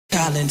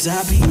challenge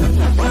I be.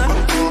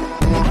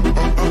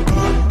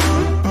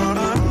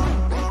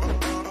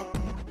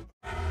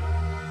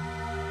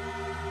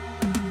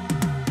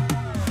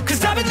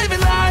 Cause I've been living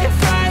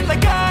life right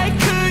like I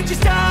could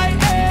just die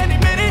any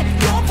minute.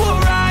 Going for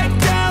a ride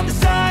down the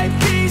side,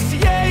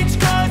 PCH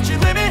country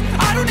limit.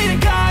 I don't need a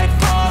guide,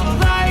 follow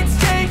lights,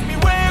 take me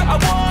where I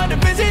wanna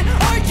visit.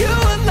 Are you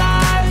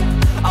alive?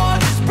 Or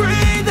just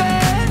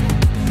breathing?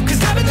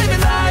 Cause I've been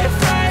living life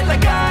right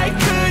like I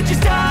could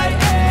just die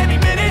any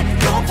minute.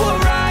 Going for a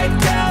ride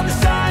down the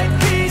side,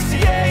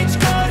 PCH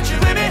country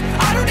limit.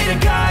 I don't need a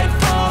guide,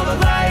 follow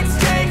lights,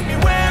 take me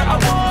where I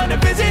wanna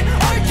visit.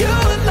 Are you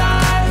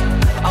alive?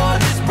 Or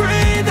just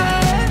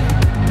breathing?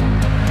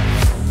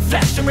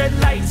 Flashing red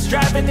lights,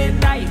 driving at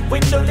night,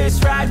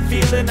 windowless ride,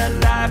 feeling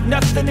alive.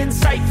 Nothing in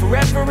sight,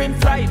 forever in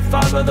flight.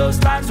 Follow those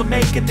lines, we'll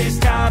make it this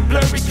time.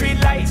 Blurry street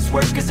lights,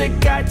 work as a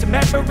guide to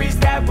memories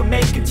that we're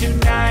making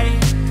tonight.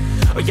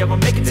 Oh yeah, we'll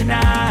make it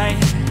tonight.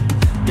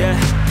 Yeah.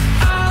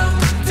 I'll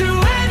do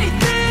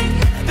anything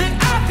that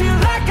I feel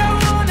like I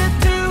wanna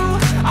do.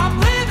 I'm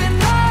living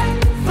life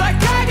like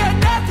I got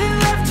nothing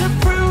left to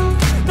prove.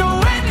 No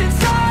end in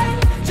sight,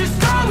 just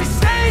always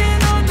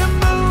staying on the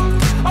move.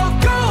 I'll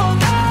go all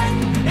night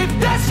if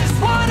that's just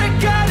what I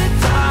gotta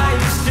do.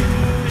 Life's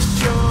too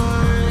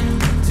short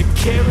to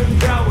care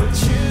about what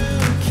you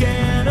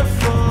can't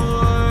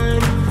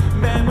afford.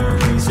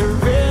 Memories are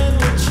in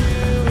what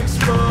you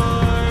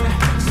explore,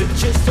 so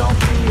just don't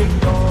be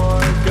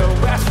ignored. Go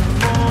ask for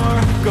more,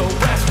 go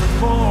ask for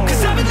more.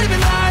 Cause I've been living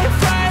life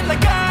right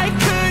like I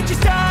could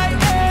just die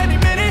any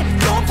minute.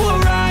 Going for a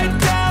ride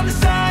down the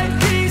side,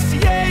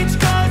 PCH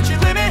country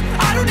limit.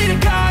 I don't need a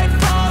guide,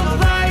 follow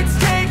lights,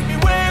 take me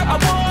where I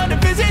wanna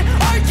visit.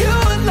 Are you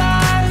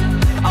alive?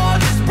 Or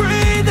just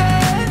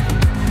breathing?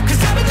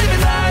 Cause I've been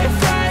living life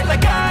right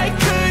like I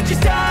could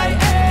just die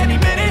any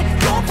minute.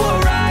 Going for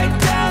a ride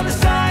down the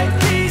side,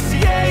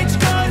 PCH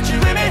country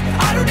limit.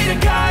 I don't need a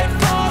guide,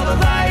 follow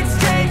lights,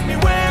 take me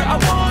where I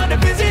wanna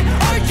visit.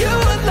 Are you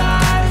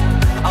alive?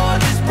 Or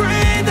just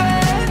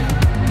breathing?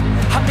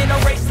 I'm in a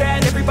race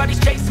that everybody's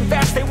chasing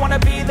fast. They wanna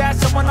be that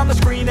someone on the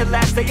screen at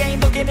last. They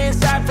ain't looking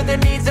inside for their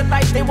needs in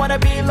life. They wanna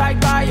be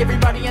liked by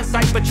everybody in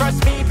sight. But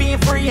trust me, being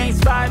free ain't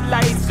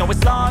spotlights. No,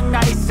 it's long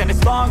nights and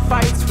it's long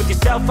fights with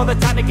yourself all the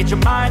time to get your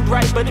mind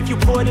right. But if you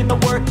put in the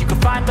work, you can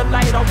find the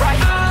light, alright?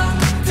 I'll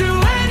do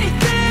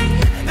anything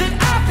that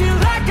I feel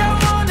like I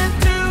wanna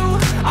do.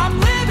 I'm